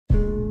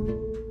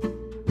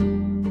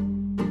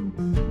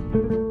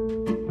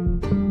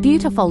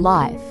beautiful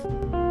life.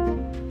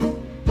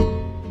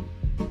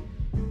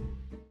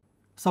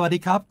 สวัสดี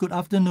ครับ Good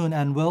afternoon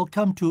and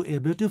welcome to A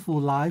Beautiful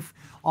Life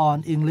on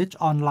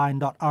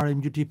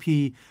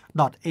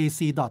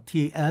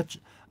englishonline.rmutp.ac.th.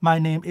 My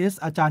name is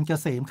อาจารย์เก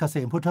ษม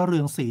พุทธเรื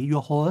องศรี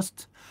your host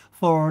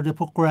for the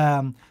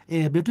program. A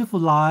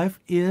Beautiful Life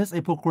is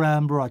a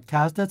program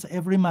broadcasted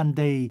every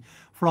Monday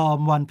from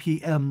 1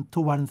 p.m. to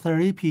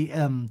 1:30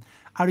 p.m.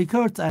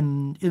 Articles and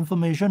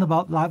information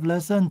about life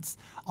lessons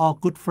or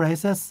good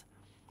phrases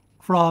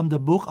from the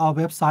book or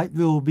website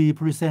will be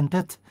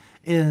presented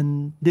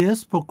in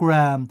this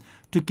program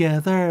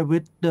together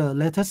with the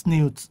latest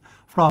news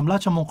from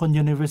Rajamongkol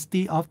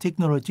University of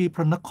Technology,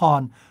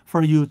 Pranakon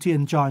for you to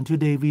enjoy.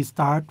 Today we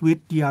start with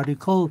the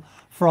article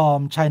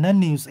from China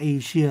News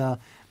Asia.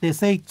 They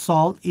say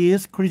salt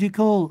is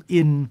critical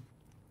in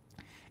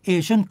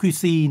Asian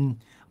cuisine,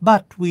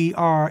 but we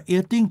are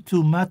eating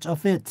too much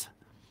of it.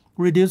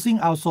 Reducing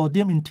our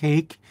sodium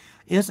intake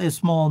is a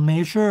small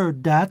measure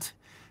that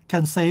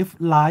can save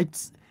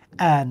lives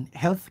and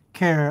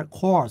healthcare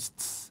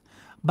costs.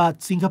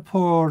 But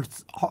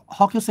Singapore's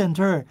hawker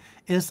center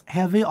is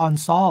heavy on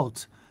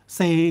salt,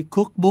 say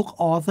cookbook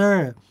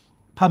author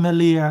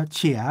Pamelia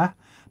Chia.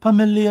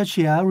 Pamelia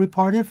Chia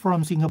reported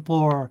from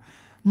Singapore.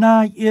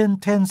 9 in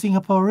 10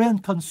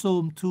 Singaporeans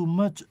consume too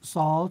much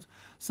salt.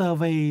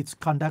 Surveys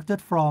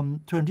conducted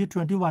from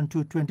 2021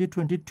 to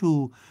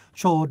 2022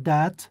 showed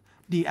that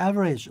the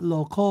average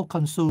local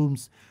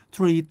consumes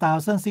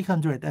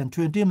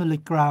 3,620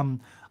 milligrams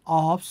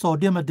of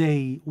sodium a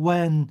day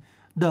when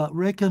the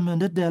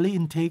recommended daily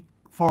intake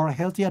for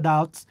healthy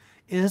adults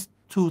is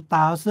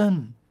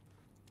 2,000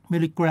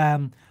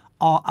 milligrams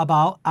or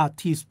about a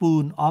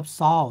teaspoon of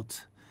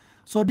salt.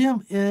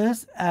 Sodium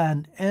is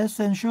an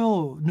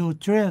essential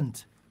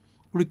nutrient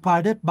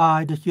required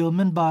by the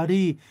human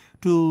body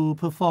to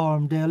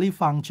perform daily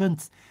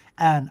functions,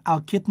 and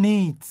our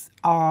kidneys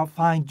are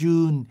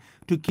fine-tuned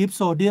to keep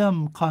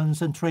sodium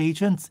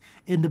concentrations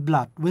in the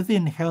blood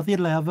within healthy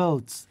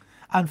levels.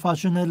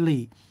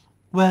 Unfortunately,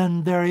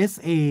 when there is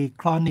a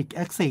chronic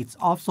excess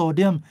of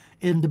sodium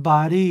in the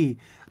body,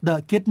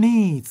 the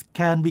kidneys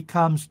can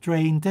become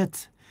strained,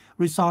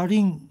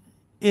 resulting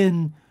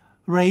in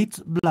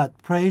raised blood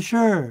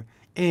pressure,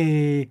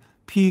 a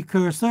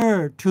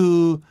precursor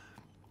to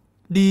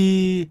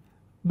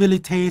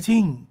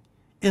debilitating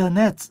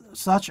illness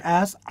such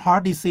as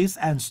heart disease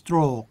and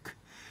stroke.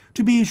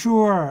 To be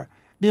sure,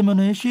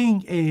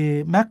 diminishing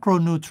a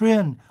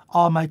macronutrient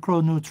or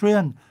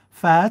micronutrient,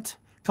 fat,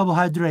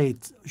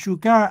 carbohydrates,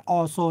 sugar,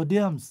 or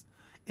sodium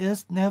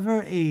is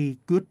never a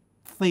good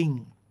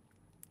thing.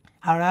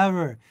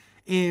 However,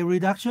 a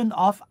reduction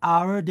of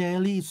our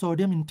daily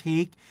sodium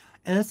intake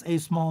is a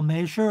small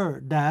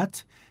measure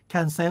that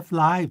can save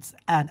lives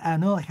and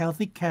annual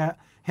healthcare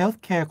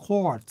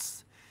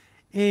costs.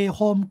 A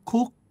home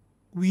cook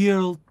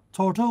will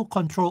total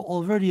control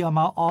over the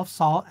amount of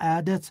salt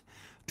added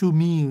to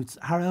meals.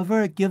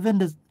 However,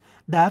 given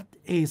that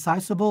a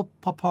sizable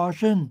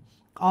proportion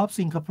of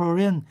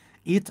Singaporeans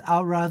eat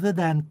out rather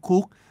than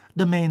cook,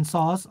 the main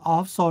source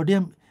of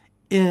sodium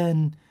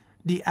in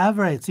the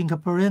average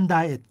Singaporean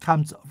diet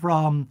comes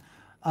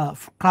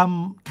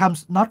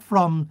not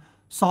from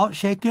salt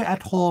shaker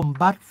at home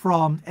but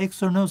from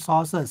external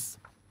sources.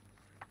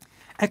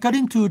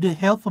 According to the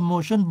Health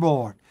Promotion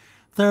Board,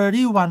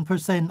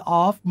 31%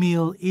 of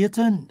meals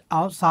eaten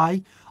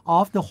outside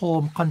of the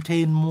home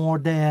contain more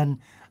than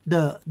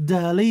the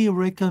daily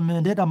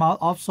recommended amount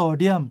of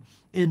sodium.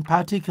 In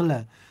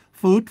particular,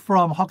 food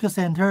from hawker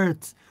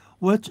centers,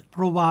 which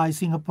provide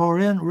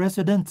Singaporean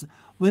residents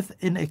with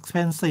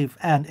inexpensive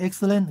and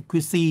excellent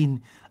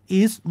cuisine,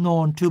 is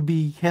known to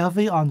be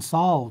heavy on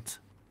salt.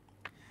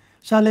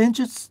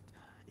 Challenges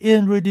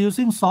in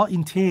reducing salt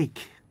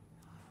intake.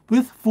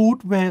 With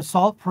food where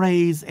salt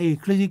plays a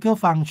critical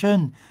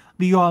function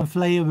beyond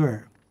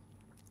flavor,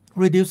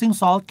 reducing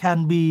salt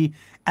can be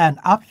an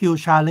uphill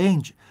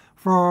challenge.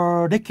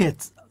 For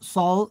decades,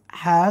 salt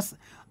has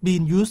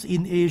been used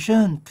in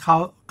Asian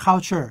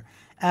culture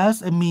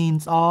as a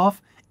means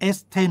of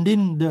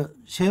extending the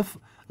shelf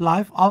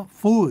life of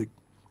food,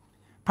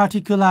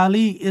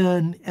 particularly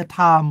in a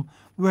time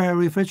where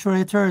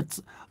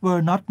refrigerators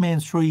were not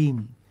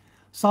mainstream.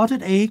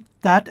 Salted egg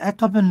that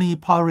accompany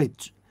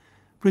porridge,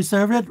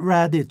 preserved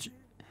radish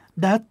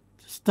that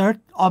stirred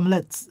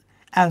omelets,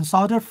 and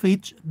salted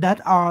fish that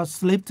are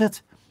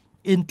slipped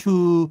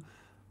into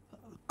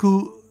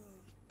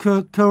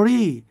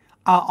curry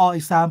are all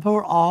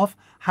examples of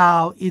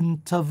how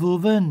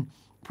interwoven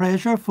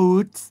pressure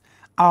foods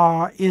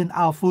are in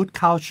our food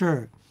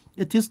culture.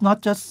 It is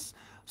not just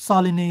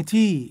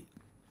salinity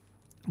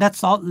that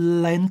salt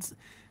lends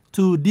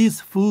to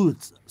these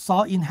foods.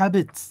 Salt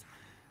inhabits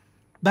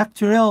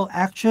bacterial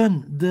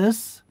action,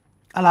 thus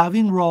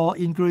allowing raw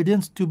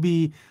ingredients to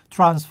be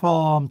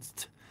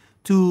transformed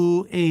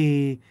to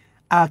a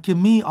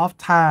alchemy of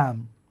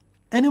time.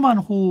 Anyone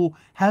who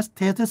has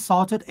tasted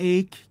salted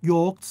egg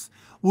yolks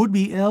would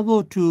be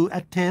able to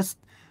attest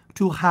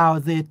to how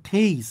they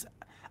taste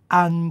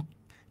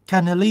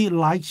uncannily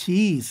like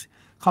cheese,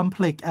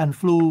 complex and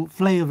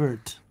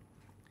flavored.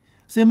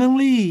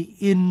 Seemingly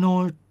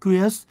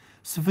innocuous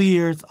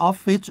spheres of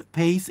fish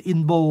paste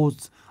in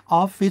bowls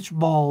of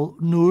fishball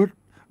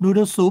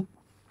noodle soup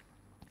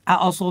are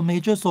also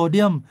major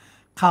sodium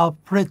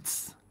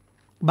culprits,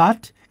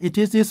 but it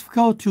is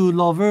difficult to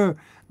lower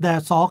their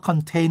salt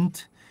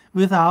content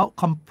without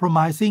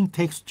compromising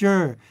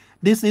texture.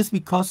 This is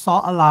because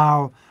salt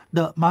allows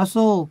the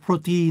muscle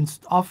proteins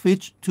of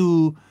fish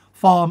to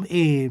form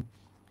a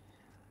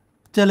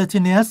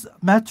gelatinous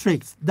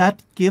matrix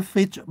that give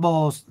fish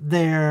balls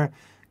their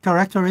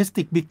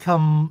characteristic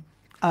become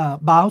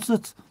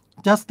bounces,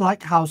 just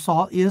like how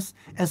salt is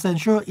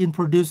essential in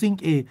producing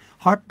a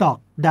hot dog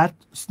that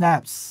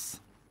snaps.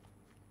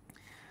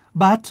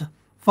 But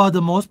for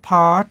the most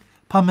part,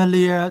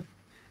 Pamela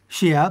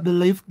Shea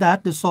believes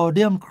that the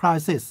sodium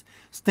crisis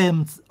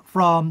stems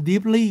from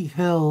deeply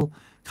held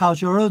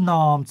cultural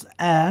norms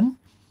and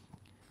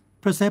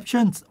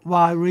perceptions.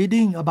 While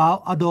reading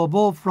about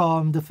adobo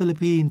from the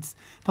Philippines,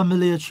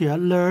 Pamela Shea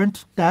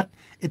learned that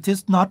it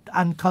is not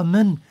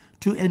uncommon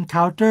to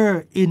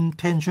encounter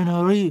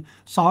intentionally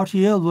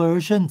saltier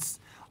versions,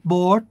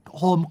 both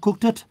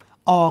home-cooked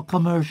or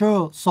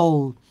commercial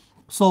sold,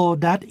 so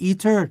that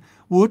eaters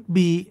would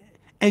be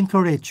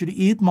encouraged to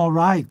eat more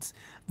rice,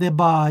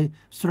 thereby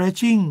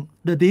stretching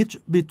the dish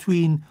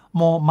between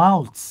more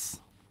mouths.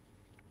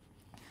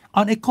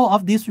 An echo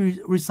of this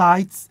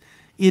resides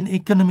in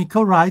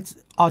economical rice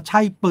or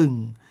chai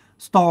pung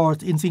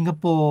stores in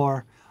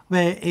Singapore,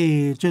 where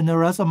a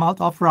generous amount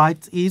of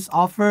rice is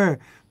offered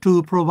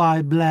to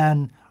provide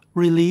bland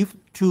relief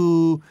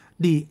to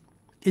the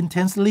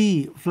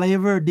intensely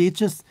flavored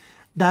dishes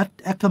that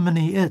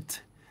accompany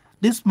it.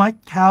 This might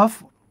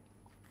have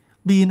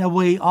been a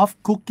way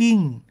of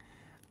cooking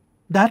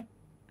that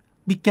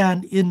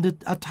began in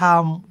a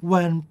time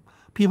when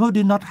people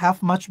did not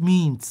have much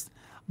means,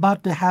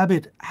 but the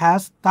habit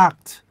has stuck,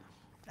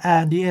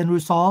 and the end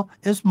result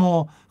is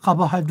more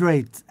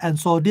carbohydrates and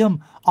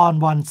sodium on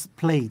one's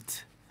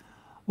plate.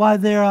 While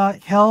there are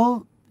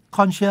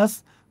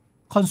health-conscious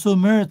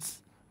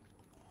consumers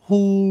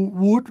who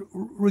would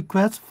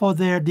request for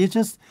their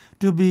dishes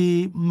to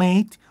be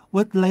made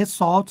with less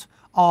salt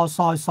or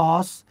soy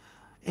sauce,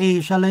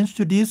 a challenge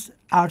to these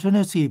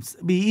alternatives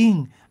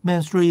being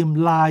mainstream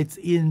lies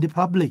in the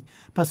public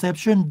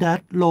perception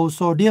that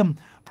low-sodium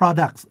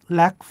products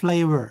lack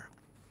flavor.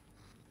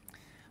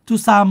 To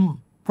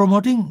some,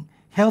 promoting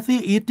healthy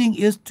eating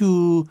is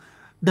to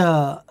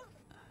the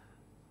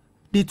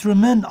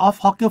detriment of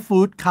hawker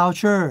food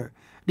culture.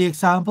 The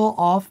example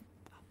of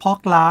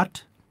pork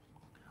lard,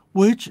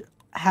 which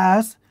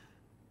has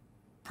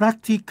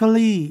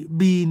practically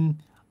been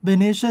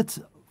banished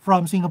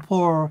from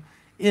Singapore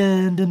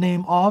in the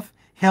name of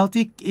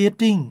healthy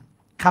eating,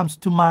 comes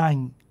to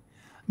mind.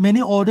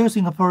 Many older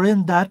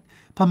Singaporeans that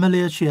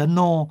Pamela Shea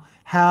knows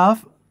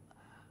have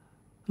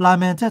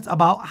lamented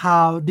about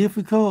how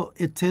difficult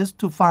it is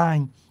to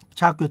find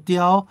char kway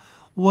teow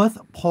with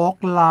pork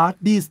lard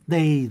these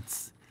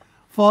days.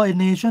 For a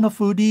nation of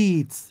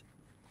foodies,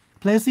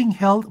 placing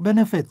health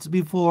benefits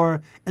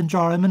before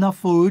enjoyment of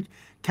food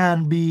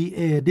can be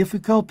a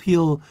difficult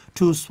pill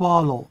to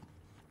swallow.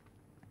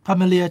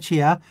 Pamela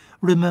Shea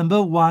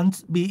remembered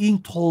once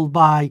being told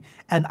by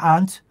an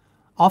aunt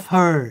of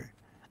her,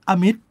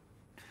 amid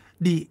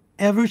the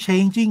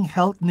ever-changing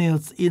health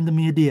news in the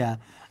media,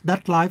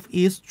 that life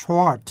is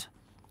short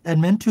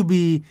and meant to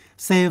be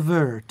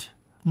savored,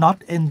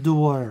 not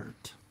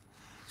endured.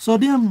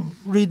 Sodium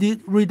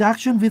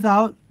reduction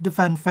without the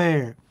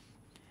fanfare.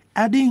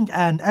 Adding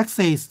an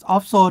excess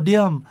of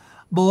sodium,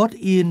 both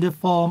in the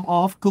form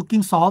of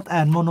cooking salt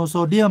and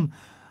monosodium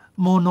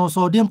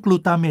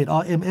glutamate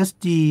or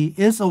MSG,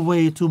 is a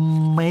way to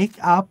make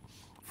up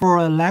for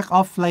a lack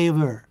of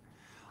flavor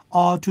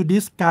or to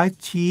disguise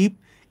cheap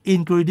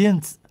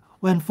ingredients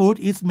when food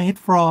is made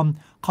from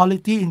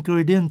quality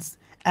ingredients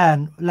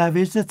and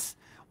lavished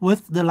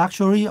with the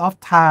luxury of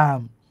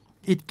time.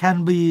 It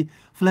can be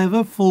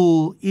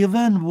flavorful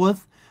even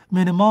with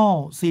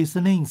minimal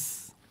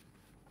seasonings.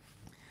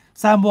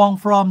 Sam Wong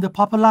from the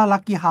popular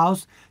Lucky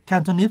House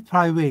Cantonese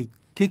Private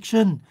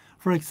Kitchen,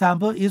 for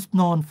example, is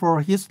known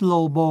for his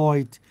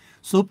low-boiled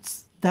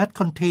soups that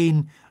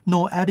contain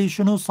no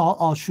additional salt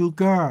or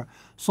sugar,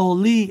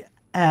 solely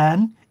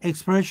an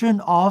expression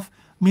of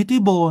meaty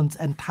bones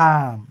and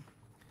thyme.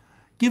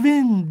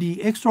 Given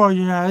the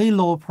extraordinarily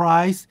low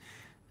price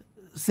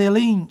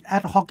selling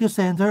at hawker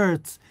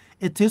centers,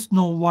 it is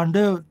no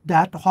wonder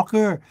that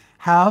hawkers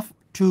have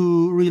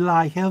to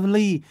rely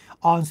heavily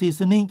on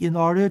seasoning in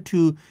order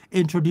to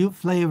introduce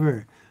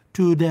flavor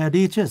to their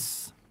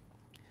dishes.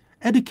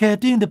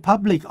 Educating the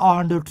public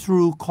on the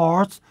true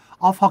cost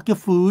of hawker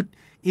food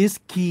is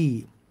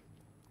key,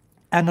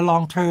 and a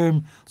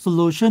long-term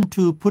solution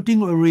to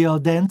putting a real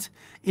dent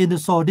in the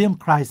sodium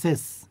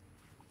crisis.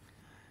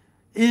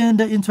 In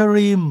the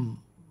interim,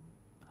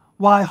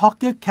 while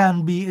hawkers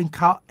can be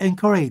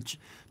encouraged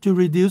to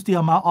reduce the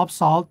amount of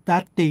salt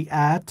that they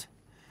add,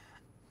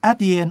 at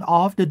the end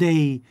of the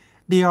day,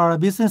 they are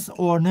business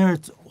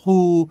owners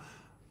who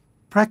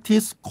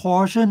practice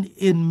caution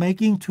in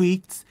making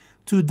tweaks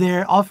to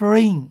their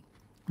offering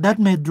that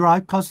may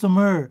drive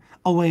customer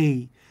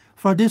away.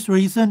 For this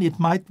reason, it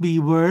might be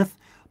worth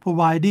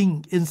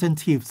providing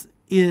incentives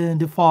in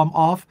the form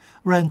of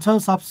rental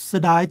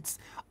subsidies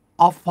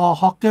for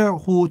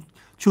hawkers who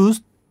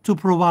choose to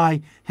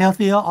provide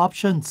healthier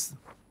options.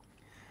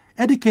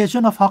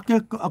 Education of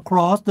hawkers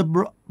across the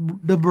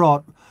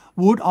board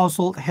would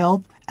also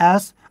help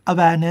as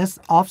awareness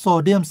of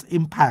sodium's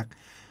impact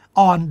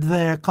on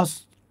their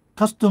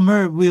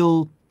customer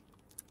will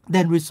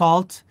then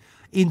result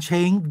in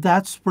change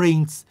that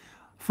springs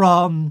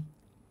from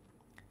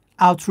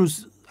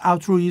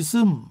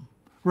altruism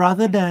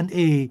rather than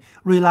a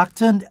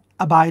reluctant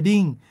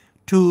abiding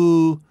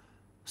to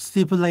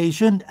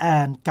stipulation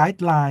and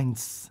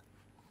guidelines.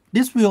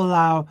 This will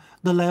allow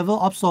the level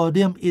of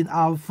sodium in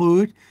our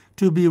food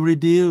to be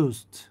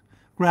reduced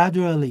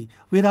gradually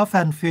without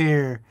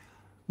fanfare,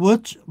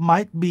 which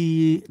might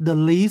be the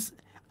least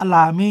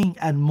alarming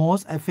and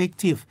most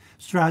effective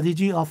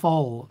strategy of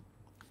all.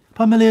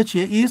 Pamela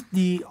Chia is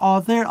the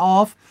author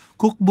of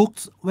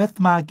cookbooks Wet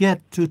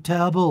Market to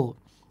Table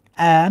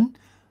and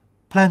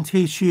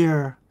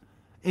Plantasia,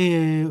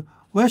 a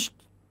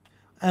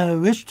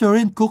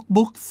vegetarian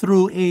cookbook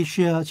through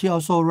Asia. She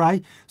also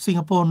writes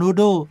Singapore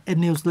Noodle, a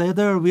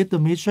newsletter with the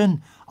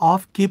mission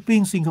of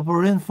keeping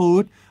Singaporean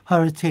food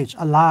heritage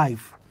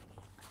alive.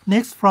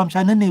 Next, from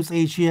China News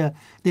Asia,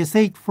 they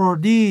say for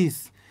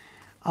those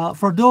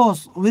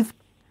with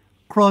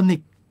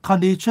chronic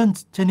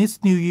conditions,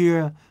 Chinese New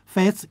Year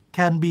feast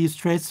can be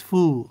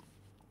stressful.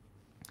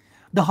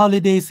 The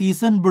holiday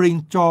season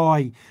brings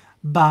joy,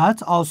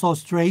 but also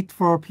stress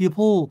for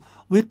people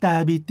with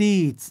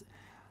diabetes,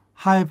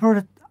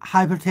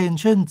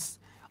 hypertension,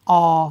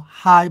 or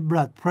high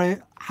blood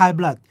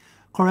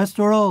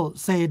cholesterol,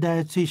 say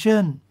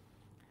dietitian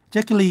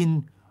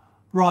Jacqueline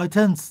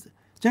Royton.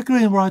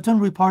 Jacqueline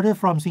Royton reported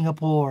from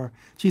Singapore.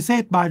 She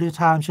said by the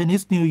time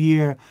Chinese New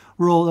Year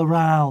rolled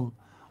around,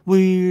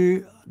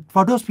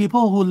 for those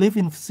people who live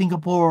in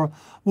Singapore,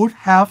 would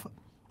have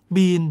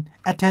been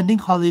attending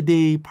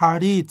holiday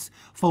parties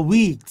for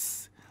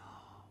weeks.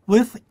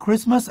 With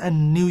Christmas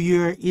and New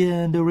Year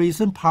in the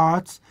recent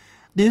past,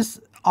 this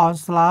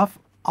onslaught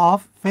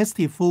of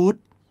festive food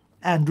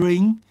and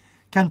drink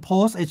can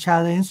pose a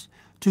challenge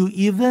to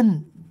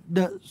even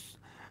the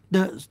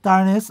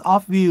standards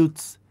of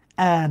youths,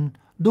 and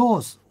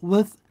those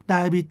with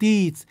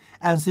diabetes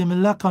and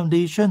similar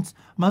conditions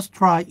must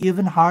try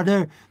even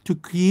harder to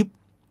keep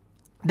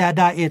their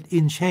diet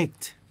in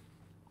check.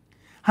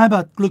 High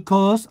blood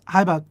glucose,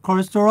 high blood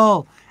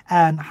cholesterol,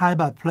 and high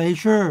blood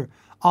pressure,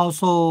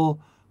 also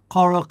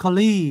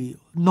colloquially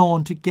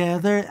known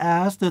together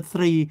as the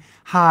three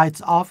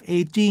heights of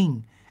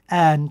aging,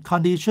 and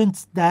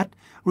conditions that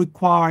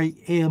require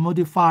a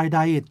modified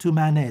diet to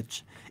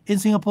manage. In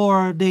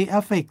Singapore, they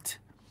affect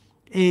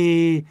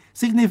a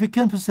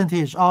significant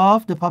percentage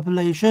of the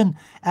population,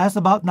 as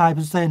about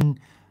 9%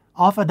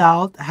 of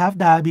adults have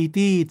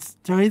diabetes,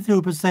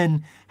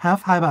 32%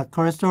 have high blood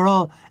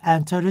cholesterol,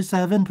 and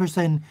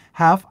 37%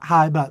 have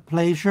high blood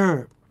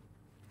pressure.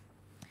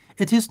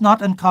 It is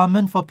not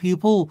uncommon for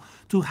people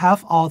to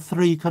have all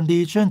three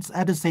conditions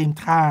at the same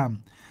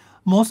time.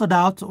 Most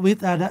adults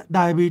with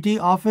diabetes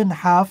often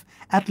have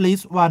at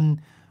least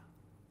one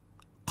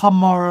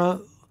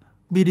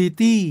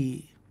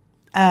comorbidity,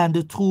 and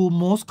the two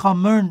most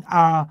common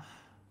are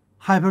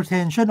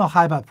hypertension or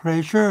high blood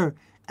pressure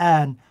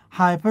and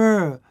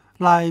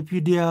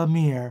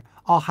hyperlipidemia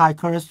or high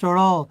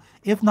cholesterol.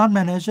 If not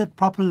managed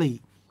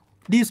properly,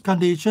 these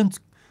conditions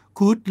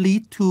could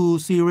lead to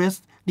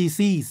serious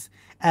disease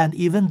and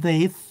even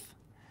death.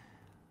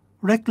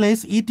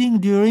 Reckless eating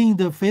during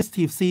the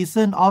festive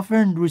season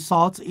often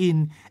results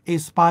in a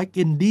spike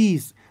in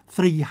these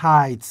three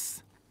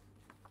heights.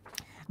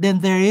 Then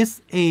there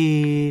is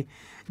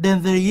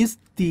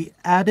the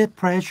added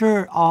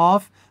pressure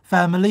of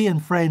family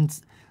and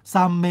friends.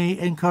 Some may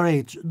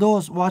encourage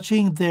those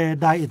watching their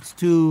diets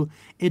to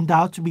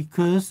indulge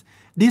because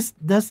this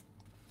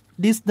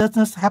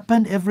doesn't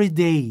happen every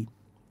day.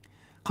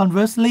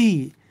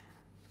 Conversely,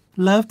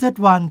 loved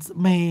ones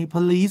may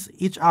police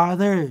each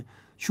other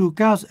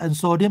sugars and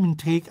sodium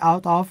intake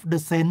out of the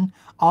sense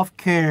of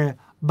care,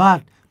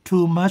 but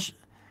too much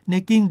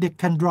nagging that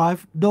can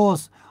drive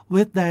those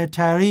with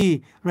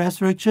dietary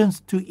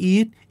restrictions to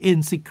eat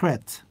in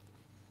secret.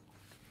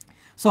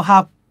 So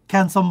how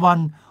can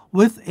someone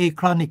with a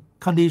chronic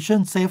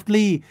condition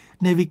safely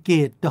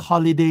navigate the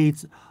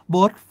holidays,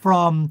 both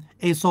from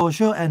a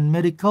social and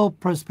medical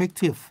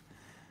perspective?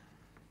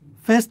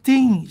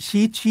 Fasting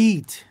cheat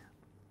sheet.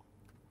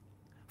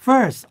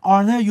 First,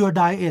 honor your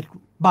diet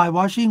by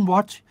watching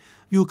what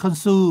you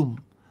consume.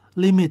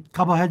 Limit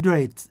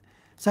carbohydrates,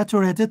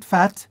 saturated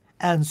fat,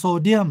 and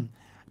sodium.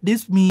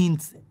 This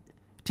means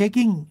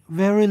taking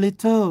very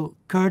little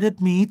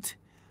cured meat.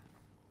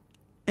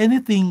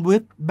 Anything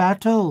with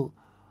batter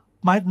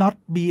might not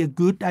be a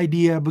good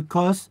idea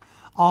because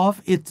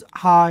of its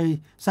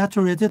high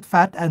saturated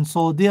fat and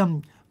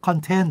sodium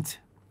content.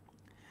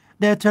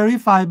 Dietary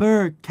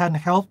fiber can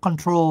help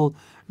control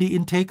the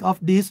intake of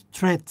these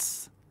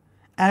threats.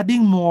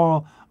 Adding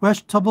more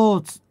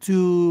vegetables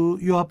to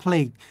your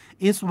plate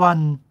is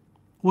one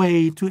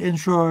way to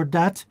ensure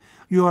that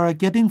you are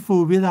getting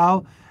food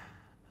without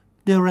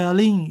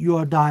derailing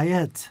your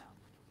diet.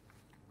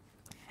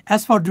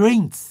 As for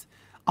drinks,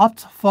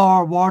 opt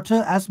for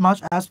water as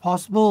much as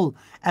possible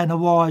and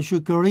avoid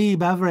sugary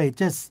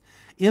beverages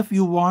if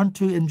you want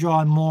to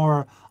enjoy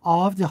more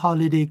of the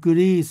holiday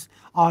goodies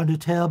on the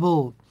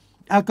table.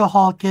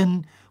 Alcohol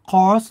can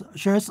cause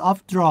surges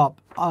of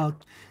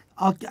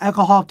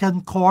alcohol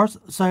can cause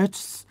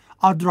surges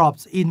or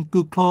drops in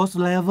glucose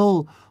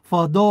level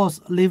for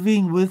those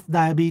living with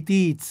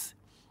diabetes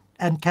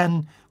and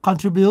can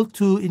contribute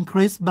to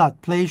increased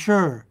blood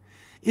pressure.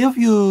 If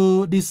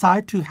you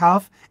decide to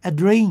have a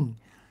drink,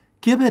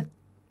 keep it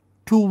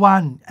to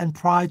one and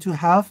try to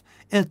have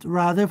it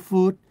rather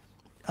food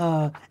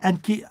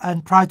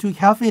and try to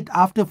have it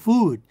after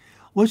food,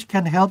 which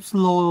can help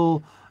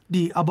slow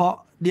the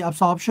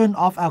absorption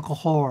of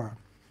alcohol.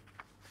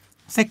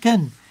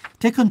 Second,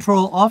 take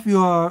control of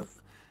your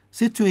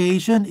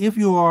situation. If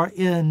you are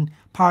in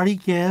party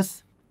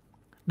guests,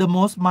 the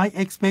most might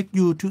expect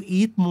you to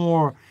eat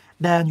more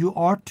than you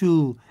ought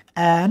to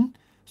and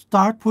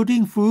start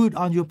putting food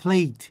on your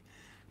plate.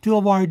 To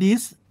avoid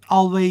this,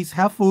 always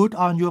have food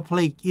on your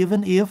plate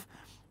even if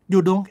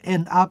you don't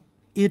end up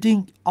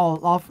eating all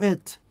of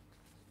it.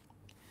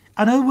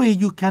 Another way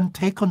you can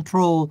take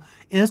control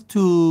is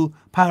to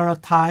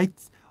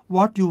prioritize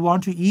what you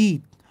want to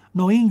eat.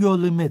 Knowing your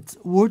limits,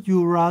 would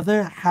you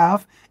rather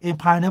have a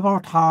pineapple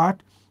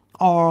tart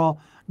or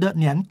the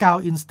nian gao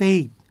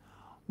instead?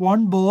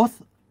 Want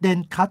both?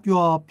 Then cut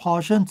your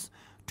portions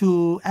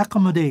to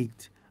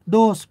accommodate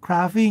those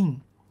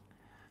craving.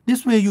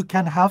 This way you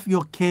can have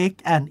your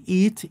cake and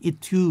eat it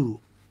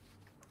too.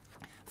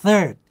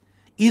 Third,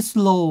 eat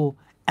slow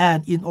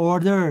and in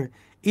order.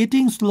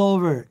 Eating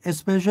slower,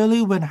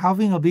 especially when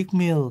having a big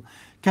meal,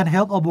 can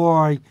help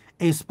avoid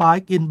a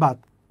spike in blood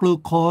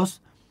glucose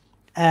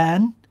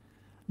and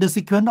the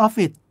sequence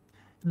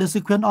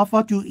of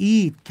what you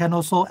eat can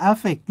also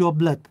affect your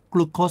blood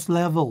glucose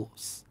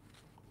levels.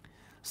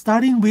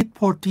 Starting with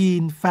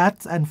protein,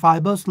 fats, and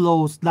fiber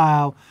slows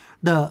down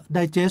the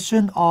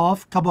digestion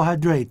of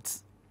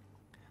carbohydrates,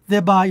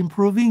 thereby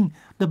improving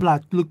the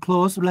blood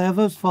glucose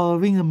levels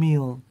following a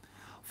meal.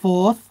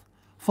 Fourth,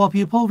 for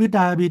people with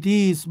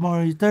diabetes,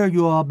 monitor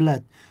your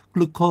blood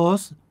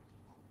glucose.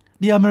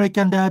 The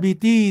American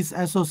Diabetes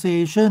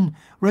Association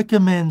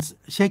recommends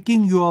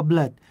checking your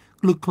blood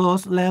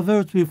glucose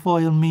levels before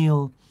a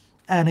meal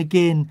and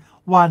again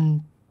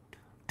 1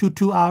 to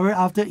 2 hours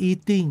after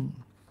eating.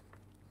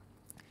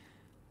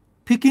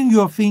 Picking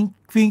your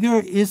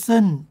finger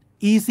isn't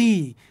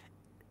easy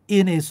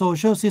in a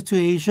social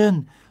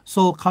situation,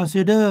 so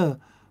consider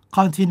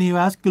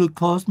continuous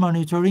glucose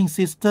monitoring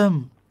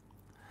system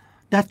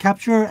that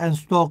capture and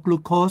store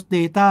glucose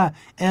data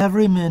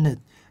every minute,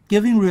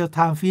 giving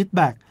real-time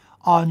feedback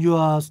on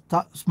your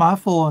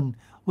smartphone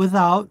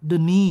without the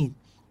need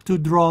to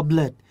draw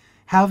blood.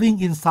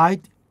 Having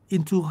insight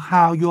into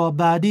how your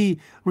body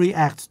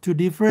reacts to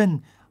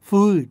different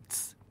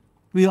foods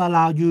will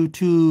allow you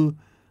to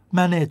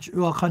manage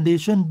your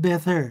condition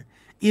better,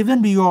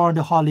 even beyond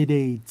the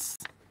holidays.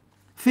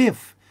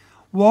 Fifth,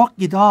 walk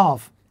it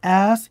off.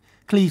 As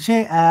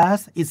cliche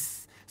as it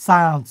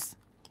sounds,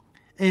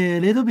 a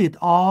little bit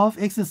of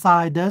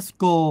exercise does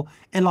go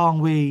a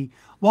long way.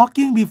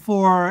 Walking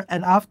before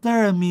and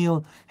after a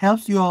meal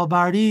helps your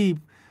body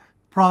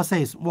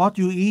process what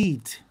you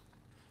eat.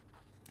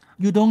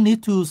 You don't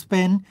need to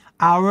spend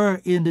hours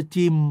in the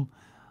gym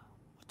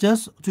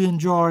just to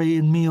enjoy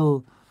a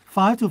meal.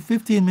 5 to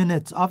 15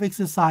 minutes of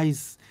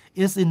exercise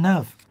is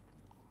enough.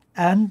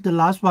 And the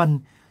last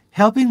one,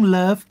 helping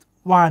loved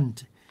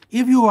ones.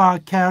 If you are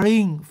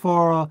caring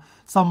for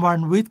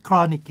someone with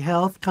chronic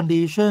health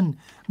condition,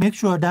 make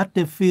sure that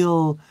they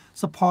feel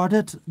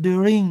supported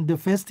during the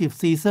festive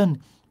season.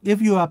 If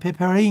you are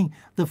preparing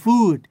the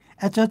food,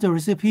 adjust the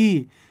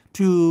recipe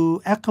to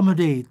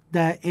accommodate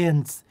their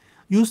ends.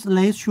 Use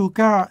less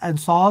sugar and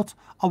salt.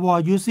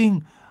 Avoid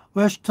using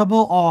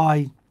vegetable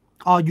oil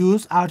or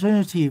use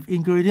alternative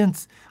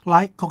ingredients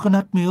like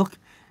coconut milk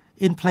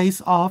in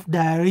place of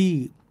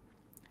dairy.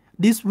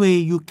 This way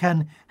you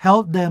can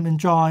help them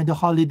enjoy the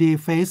holiday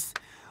feast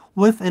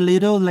with a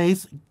little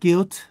less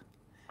guilt.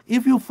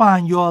 If you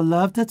find your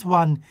loved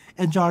one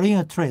enjoying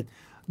a treat,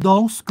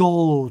 don't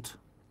scold.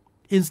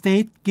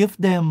 Instead, give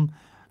them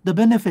the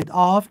benefit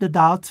of the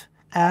doubt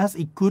as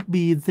it could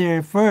be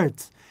their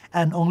first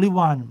and only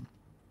one.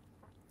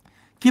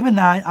 Keep an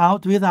eye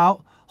out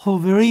without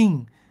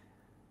hovering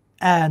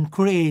and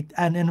create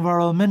an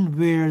environment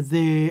where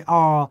they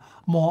are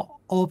more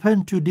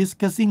open to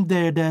discussing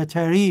their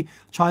dietary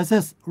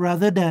choices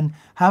rather than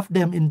have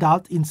them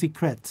indulge in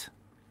secret.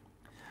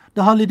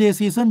 The holiday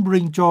season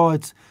brings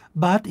joys,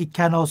 but it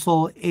can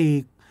also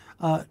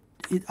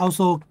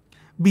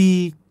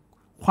be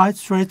quite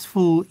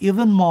stressful,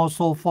 even more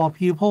so for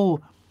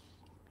people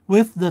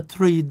with the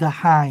three the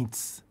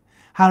heights.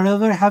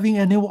 However, having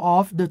any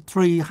of the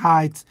three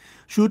heights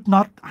should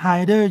not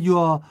hinder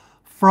you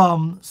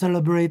from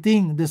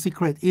celebrating. The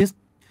secret is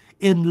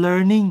in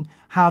learning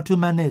how to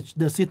manage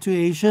the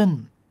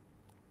situation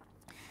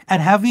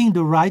and having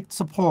the right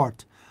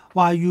support,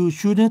 while you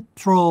shouldn't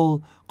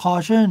throw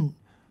caution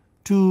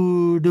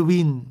to the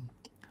wind.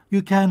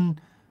 You can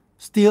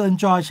still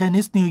enjoy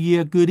Chinese New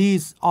Year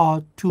goodies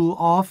or two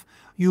of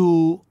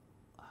you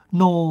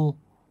know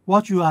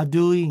what you are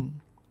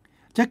doing.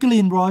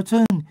 Jacqueline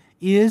Broughton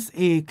is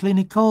a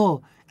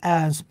clinical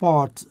and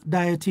sports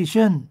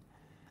dietitian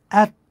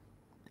at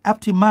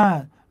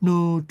Optima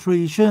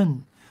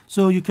Nutrition.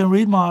 So you can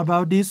read more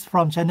about this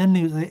from Channel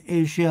News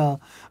Asia.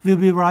 We'll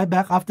be right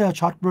back after a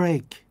short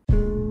break.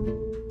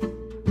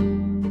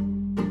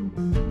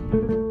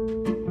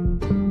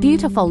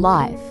 Beautiful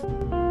life.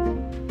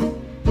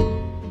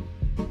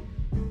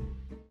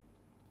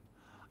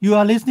 You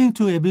are listening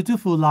to A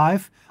Beautiful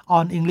Life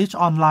on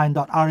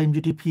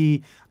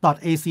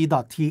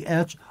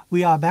englishonline.rmutp.ac.th.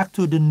 We are back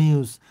to the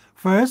news.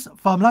 First,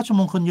 from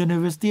Rajamongkol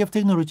University of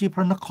Technology พ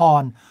ระนค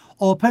ร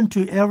Open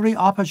to every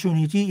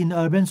opportunity in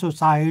urban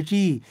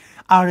society.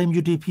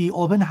 RMUTP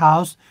Open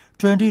House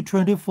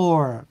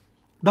 2024.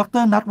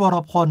 Dr. นัทวร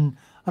พล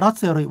รัตน์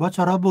สิริวัช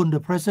รบุญ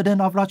the president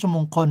of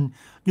Rajamongkol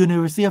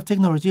University of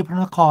Technology พระ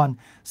นคร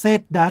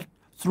said that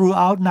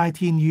throughout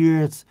 19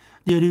 years,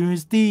 the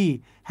university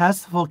has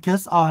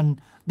focused on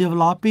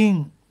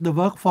developing the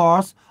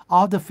workforce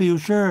of the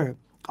future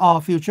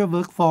or future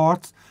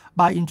workforce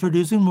by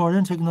introducing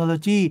modern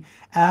technology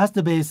as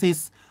the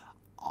basis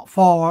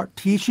for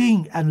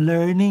teaching and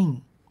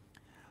learning.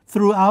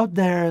 Throughout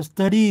their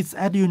studies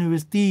at the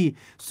university,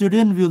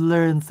 students will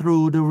learn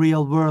through the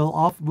real world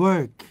of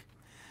work.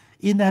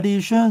 In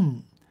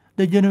addition,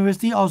 the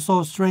university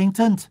also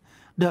strengthened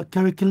the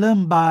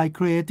curriculum by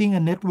creating a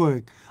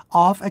network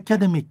of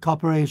academic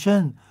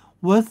cooperation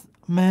with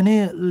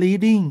many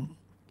leading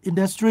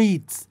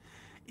industries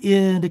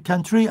in the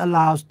country,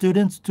 allows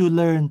students to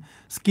learn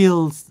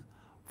skills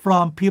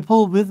from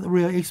people with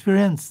real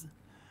experience,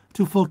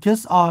 to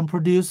focus on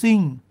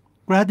producing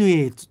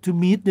graduates to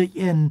meet the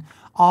end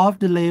of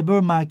the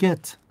labor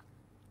market.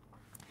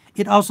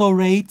 It also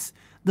rates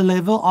the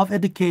level of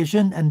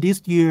education, and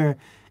this year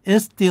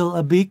is still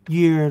a big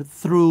year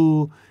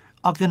through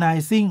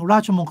organizing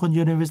Rajamongkol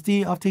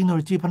University of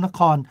Technology พระน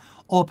คร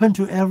Open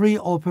to every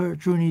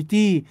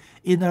opportunity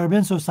in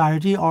urban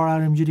society or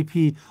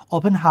RMUTP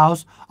Open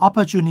House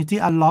opportunity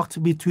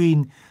unlocked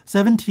between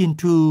 17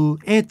 to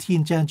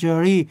 18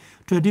 January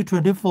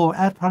 2024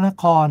 at พระน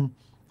คร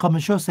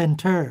Commercial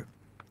Center.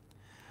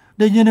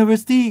 The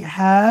university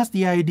has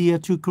the idea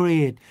to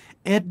create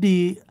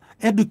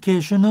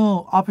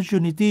educational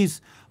opportunities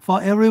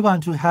for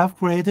everyone to have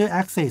greater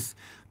access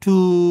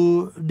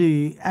to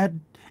the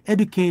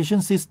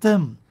education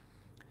system.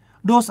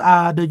 Those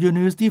are the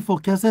university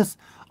focuses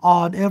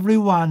on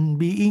everyone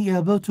being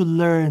able to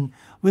learn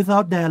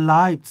without their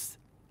lives,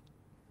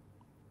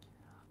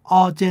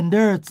 or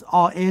genders,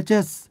 or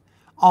ages,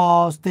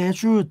 or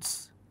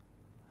statutes.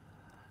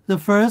 The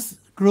first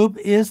group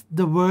is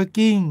the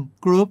working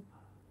group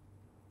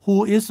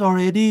who is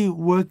already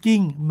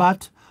working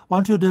but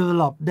want to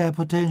develop their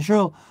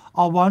potential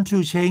or want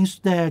to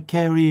change their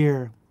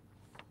career.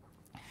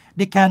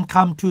 They can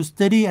come to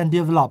study and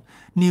develop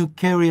new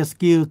career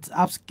skills,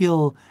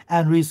 upskill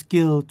and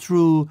reskill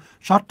through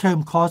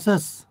short-term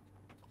courses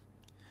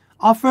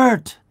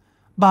offered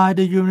by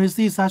the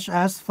university, such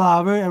as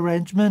flower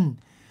arrangement,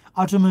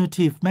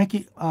 automotive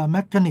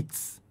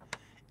mechanics,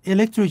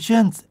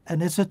 electricians,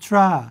 and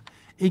etc.,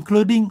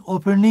 including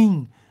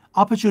opening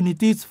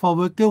opportunities for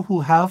workers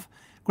who have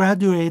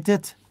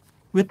graduated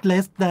with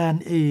less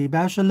than a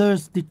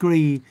bachelor's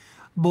degree,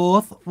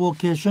 both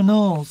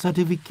vocational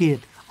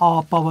certificate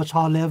or ปวช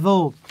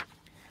level,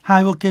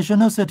 high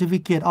vocational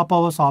certificate or ป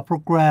วส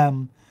program,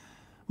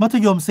 มัธ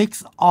ยม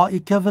 6 or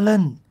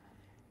equivalent,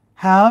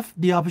 have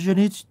the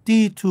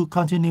opportunity to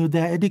continue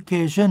their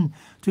education,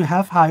 to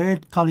have higher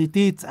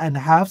qualities and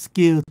have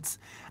skills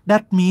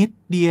that meet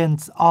the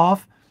ends of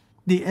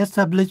the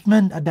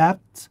establishment,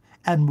 adapt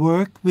and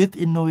work with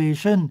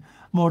innovation,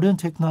 modern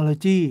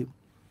technology.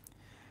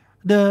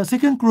 The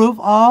second group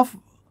of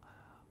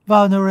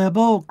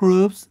vulnerable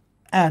groups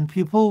and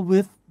people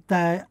with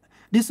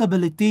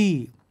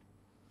disability.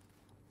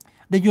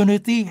 The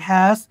university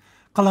has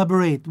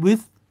collaborated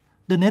with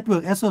the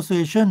Network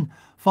Association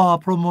for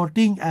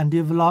promoting and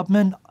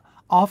development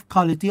of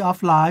quality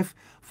of life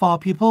for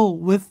people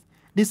with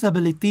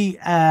disability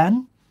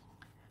and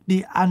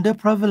the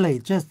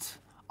underprivileged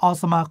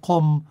สมาค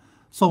ม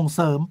ส่งเ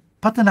สริม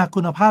พัฒนา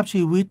คุณภาพ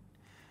ชีวิต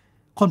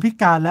คนพิ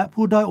การและ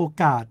ผู้ด้อยโอ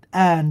กาส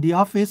and the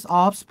Office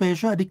of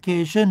Special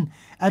Education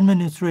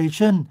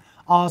Administration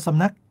ส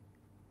ำนัก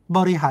บ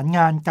ริหารง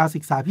านการศึ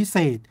กษาพิเศ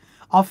ษ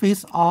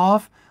Office of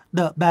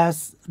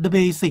the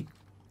Basic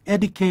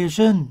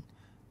Education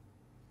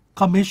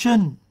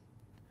Commission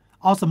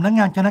สำนัก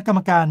งานคณะกรรม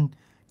การ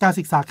การ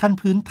ศึกษาขั้น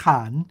พื้นฐ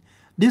าน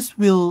This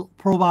will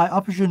provide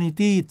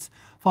opportunities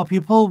for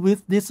people with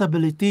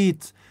disabilities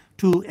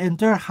to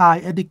enter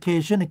higher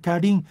education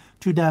according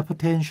to their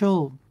potential.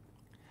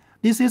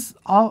 This is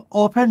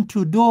open to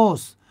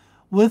those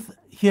with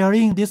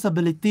hearing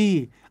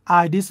disability,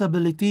 eye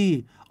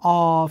disability,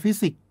 or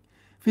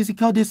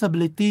physical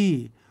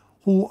disability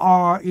who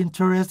are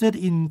interested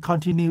in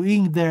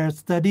continuing their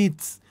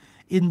studies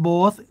in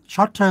both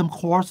short-term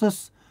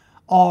courses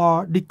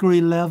or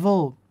degree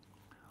level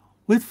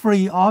with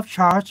free of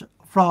charge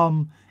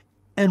from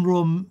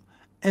enrollment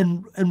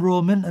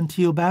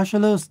until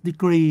bachelor's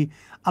degree,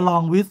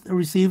 along with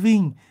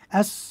receiving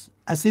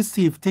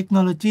assistive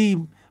technology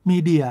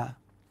media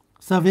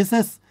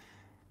services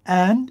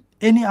and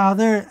any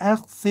other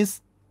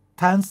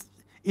assistance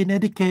in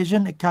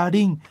education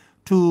according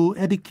to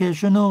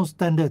educational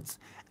standards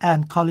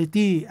and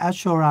quality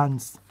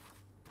assurance.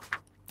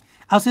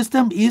 Our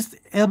system is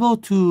able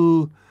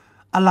to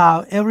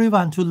allow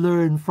everyone to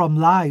learn from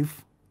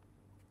life.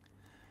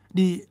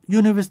 The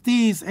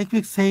university's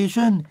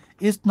expectation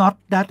is not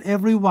that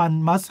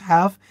everyone must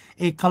have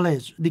a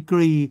college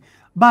degree,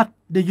 but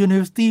the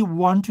university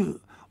want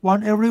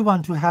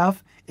everyone to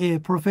have a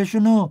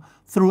professional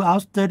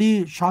throughout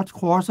study short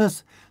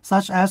courses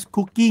such as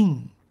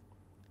cooking,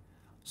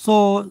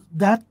 so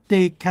that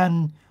they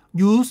can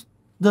use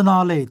the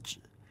knowledge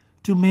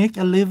to make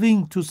a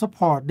living to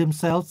support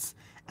themselves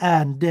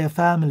and their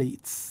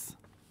families.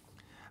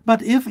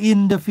 But if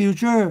in the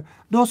future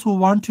those who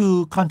want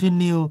to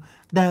continue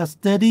their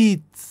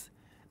studies,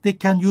 they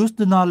can use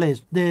the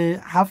knowledge they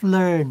have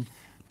learned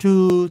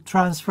to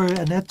transfer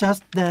and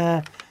adjust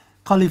their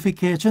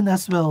qualification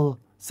as well,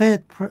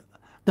 said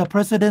the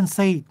president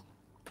said.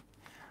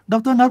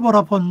 Dr.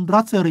 Natwarapon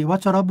Ratseri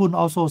Wacharabun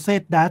also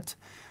said that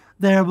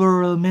there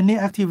were many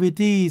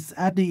activities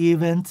at the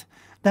event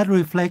that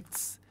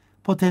reflects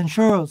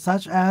potential,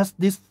 such as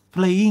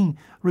displaying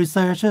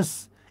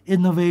researches,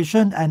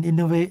 innovation, and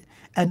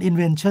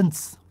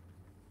inventions.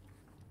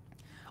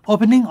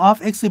 Opening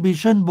of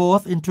exhibition,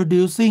 both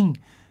introducing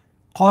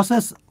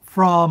courses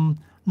from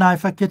 9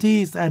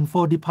 faculties and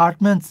 4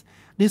 departments,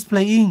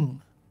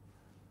 displaying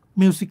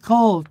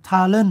musical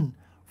talent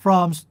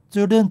from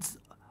students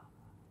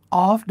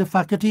of the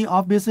Faculty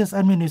of Business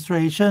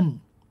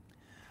Administration.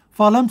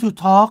 Forum to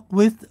talk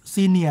with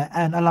senior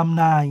and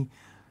alumni.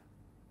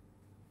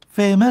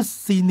 Famous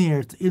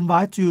seniors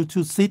invite you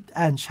to sit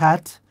and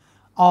chat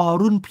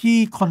รุ่นพี่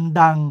คน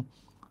ดัง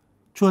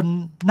ชวน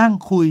นั่ง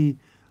คุย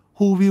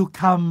who will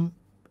come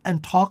and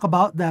talk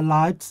about their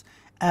lives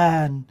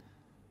and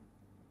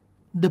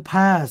the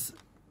past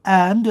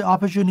and the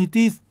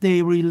opportunities they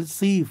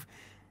receive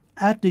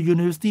at the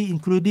university,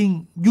 including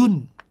ยุ่น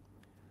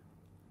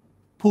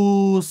ภู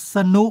ส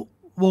นุ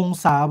วง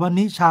ศาว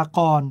ณิชาก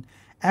ร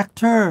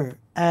actor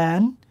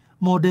and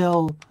model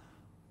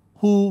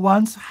who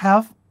once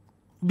have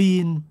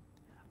been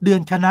เดือ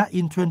นคณะ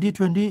in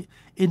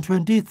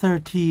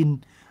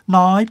 2013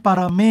 น้อยป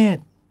รเมศ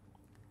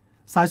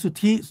สายสุท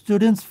ธิ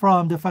students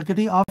from the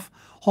Faculty of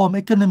Home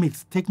Economics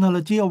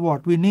Technology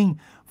Award winning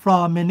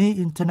from many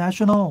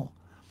international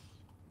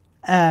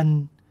and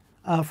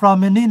from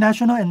many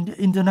national and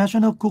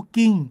international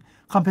cooking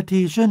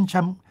competition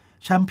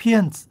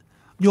champions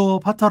โย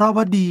ภัทรว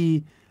ดี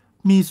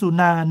มีสุ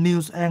นา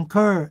news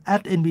anchor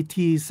at NBT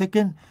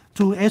second 2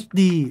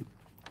 HD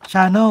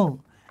channel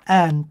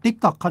and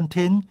TikTok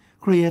content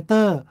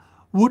creator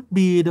would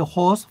be the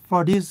host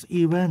for this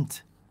event.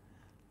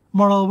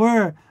 Moreover,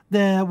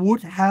 there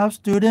would have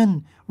student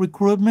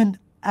recruitment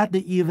at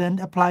the event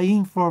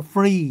applying for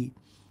free,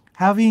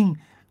 having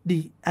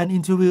an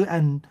interview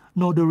and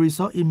know the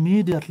result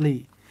immediately.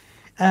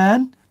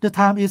 And the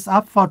time is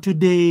up for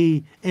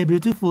today, A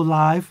Beautiful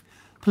Life.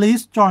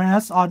 Please join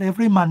us on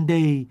every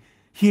Monday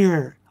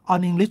here on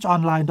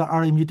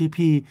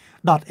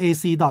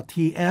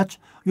englishonline.rmutp.ac.th.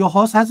 Your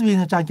host has been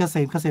อาจารย์เกษ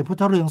ม พุท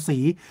ธเรืองศรี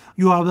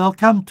You are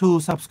welcome to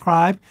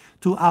subscribe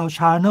to our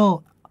channel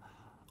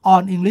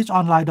on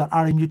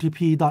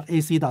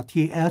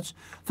englishonline.rmutp.ac.th.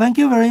 Thank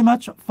you very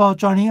much for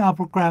joining our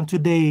program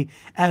today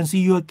and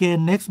see you again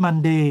next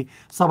Monday.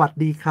 สวัส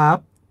ดีครับ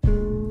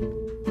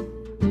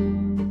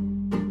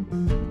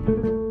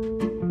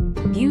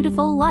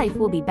Beautiful Life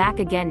will be back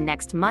again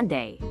next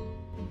Monday.